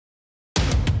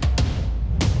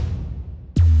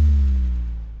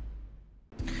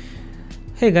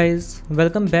Hey guys,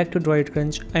 welcome back to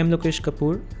DroidCrunch. I am Lokesh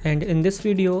Kapoor, and in this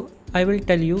video I will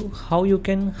tell you how you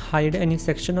can hide any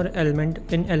section or element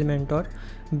in Elementor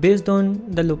based on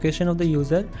the location of the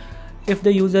user. If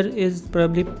the user is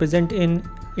probably present in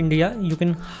India, you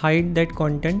can hide that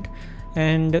content,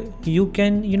 and you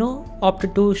can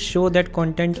opt to show that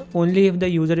content only if the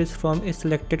user is from a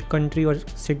selected country or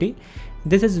city.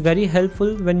 This is very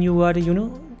helpful when you are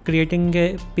creating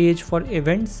a page for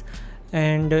events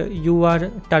and you are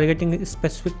targeting a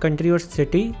specific country or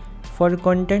city for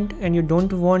content, and you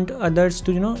don't want others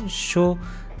to show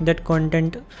that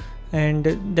content, and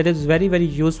that is very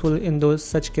useful in those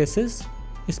such cases,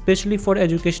 especially for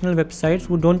educational websites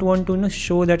who don't want to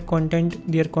show that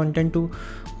their content to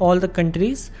all the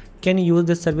countries can use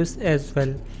this service as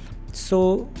well.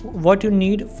 So what you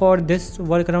need for this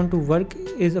workaround to work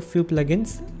is a few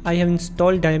plugins. I have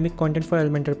installed dynamic content for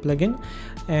Elementor plugin,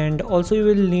 and also you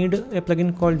will need a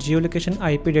plugin called Geolocation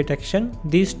IP detection.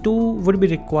 These two would be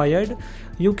required.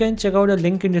 You can check out a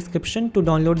link in description to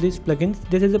download these plugins.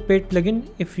 This is a paid plugin.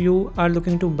 If you are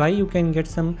looking to buy, you can get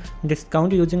some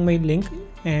discount using my link.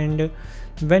 And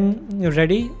when you're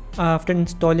ready, after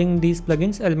installing these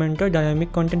plugins, Elementor,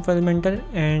 dynamic content for Elementor,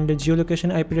 and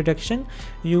Geolocation IP detection,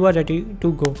 you are ready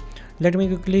to go. Let me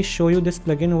quickly show you this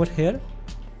plugin over here.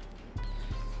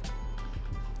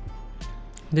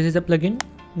 This is a plugin.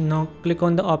 Now click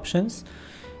on the options.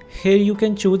 Here you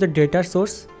can choose the data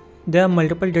source. There are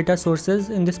multiple data sources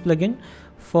in this plugin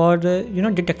for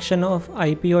detection of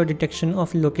IP or detection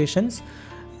of locations.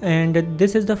 And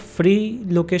this is the free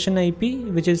location IP,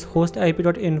 which is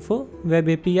host.ip.info web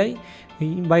API.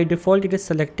 By default it is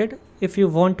selected. If you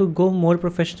want to go more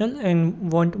professional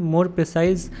and want more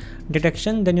precise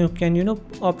detection, then you can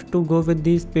opt to go with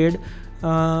these paid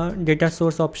data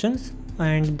source options,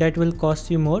 and that will cost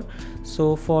you more.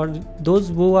 So for those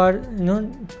who are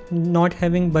not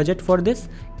having budget for this,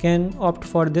 can opt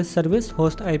for this service,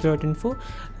 host.ip.info,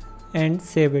 and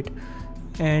save it,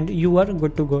 and you are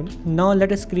good to go. Now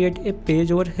let us create a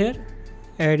page over here,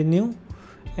 add new,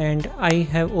 and I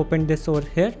have opened this over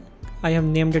here. I have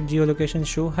named it geolocation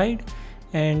show hide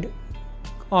and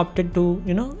opted to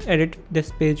edit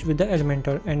this page with the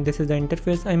Elementor, and this is the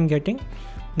interface I am getting.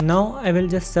 Now I will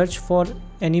just search for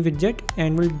any widget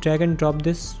and will drag and drop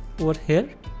this over here.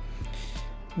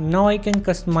 Now I can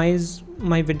customize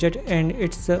my widget and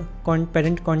its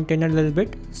parent container a little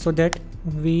bit so that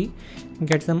we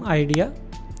get some idea.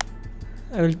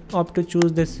 I will opt to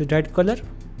choose this red color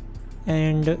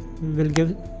and will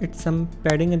give it some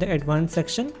padding in the advanced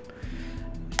section.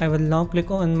 I will now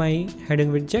click on my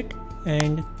heading widget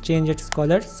and change its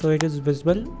color so it is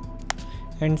visible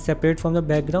and separate from the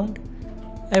background.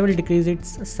 I will decrease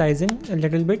its sizing a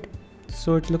little bit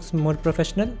so it looks more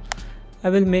professional. I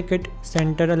will make it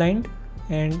center aligned,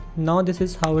 and now this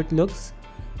is how it looks.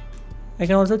 I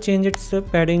can also change its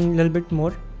padding a little bit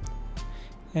more,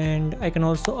 and I can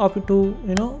also opt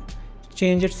to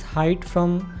change its height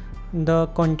from the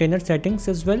container settings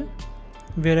as well,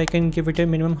 where I can give it a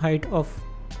minimum height of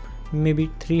maybe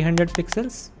 300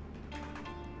 pixels,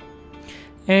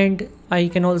 and I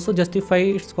can also justify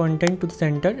its content to the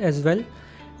center as well.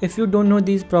 If you don't know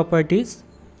these properties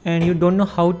and you don't know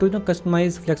how to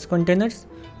customize flex containers,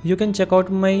 you can check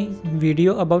out my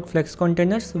video about flex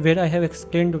containers, where I have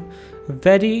explained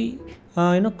very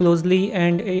closely,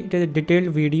 and it is a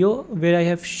detailed video where I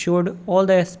have showed all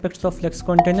the aspects of flex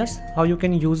containers, how you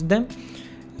can use them,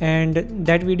 and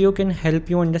that video can help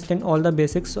you understand all the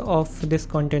basics of these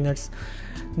containers.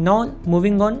 Now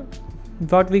moving on,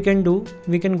 what we can do,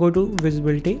 we can go to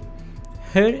visibility.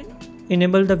 Here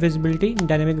enable the visibility,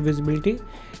 dynamic visibility.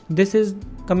 This is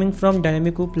coming from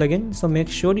Dynamico plugin, so make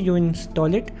sure you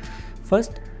install it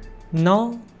first.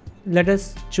 Now let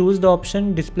us choose the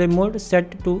option display mode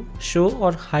set to show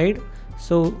or hide.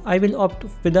 So I will opt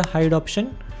with the hide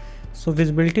option. So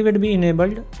visibility will be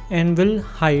enabled and will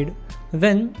hide.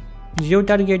 When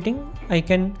geo-targeting, I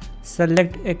can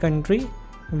select a country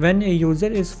when a user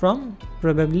is from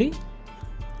probably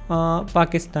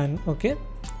Pakistan. Okay,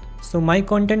 so my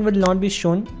content will not be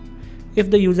shown if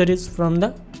the user is from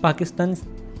the Pakistan,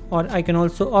 or I can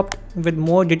also opt with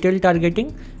more detailed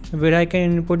targeting, where I can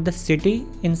input the city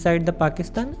inside the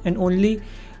Pakistan, and only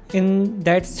in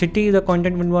that city the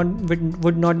content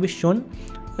would not be shown.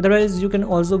 Otherwise you can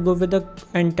also go with the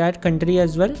entire country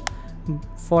as well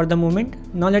for the moment.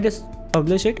 Now let us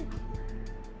publish it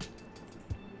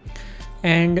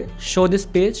and show this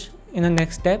page in the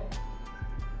next step.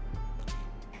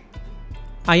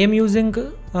 I am using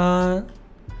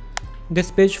this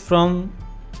page from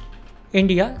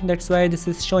India, that's why this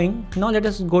is showing. Now let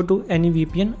us go to any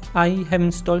VPN. I have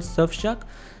installed Surfshark.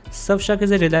 Surfshark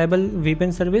is a reliable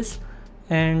VPN service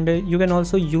and you can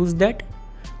also use that.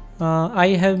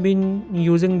 I have been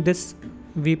using this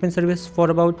VPN service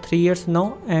for about 3 years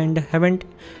now and haven't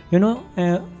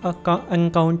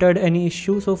encountered any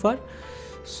issue so far.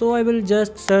 So I will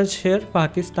just search here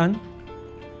Pakistan,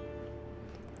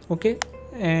 okay,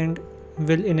 and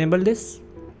will enable this.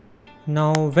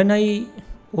 Now when I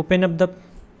open up the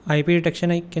IP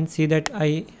detection, I can see that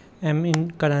I am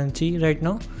in Karachi right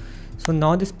now. So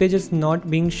now this page is not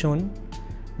being shown.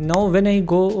 Now when I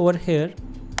go over here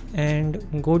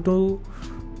and go to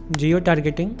geo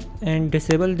targeting and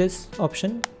disable this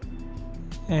option,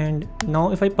 and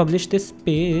now if I publish this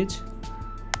page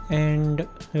and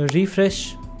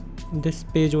refresh this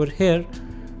page over here,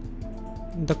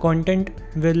 the content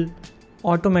will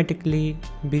automatically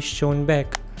be shown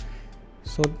back.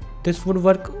 So this would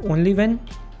work only when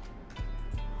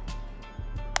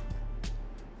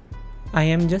I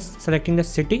am just selecting the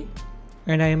city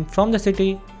and I am from the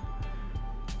city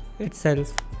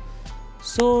itself.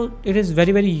 So it is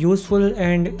very useful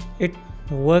and it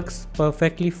works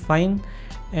perfectly fine,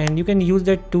 and you can use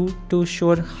that to show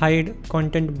or hide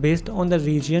content based on the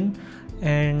region,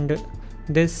 and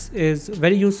this is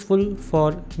very useful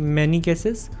for many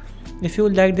cases. If you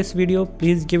like this video,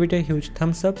 please give it a huge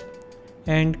thumbs up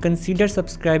and consider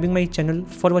subscribing my channel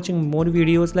for watching more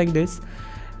videos like this,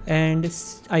 and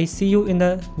I see you in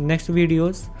the next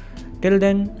videos. Till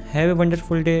then, have a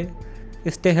wonderful day,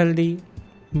 stay healthy,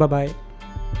 bye bye.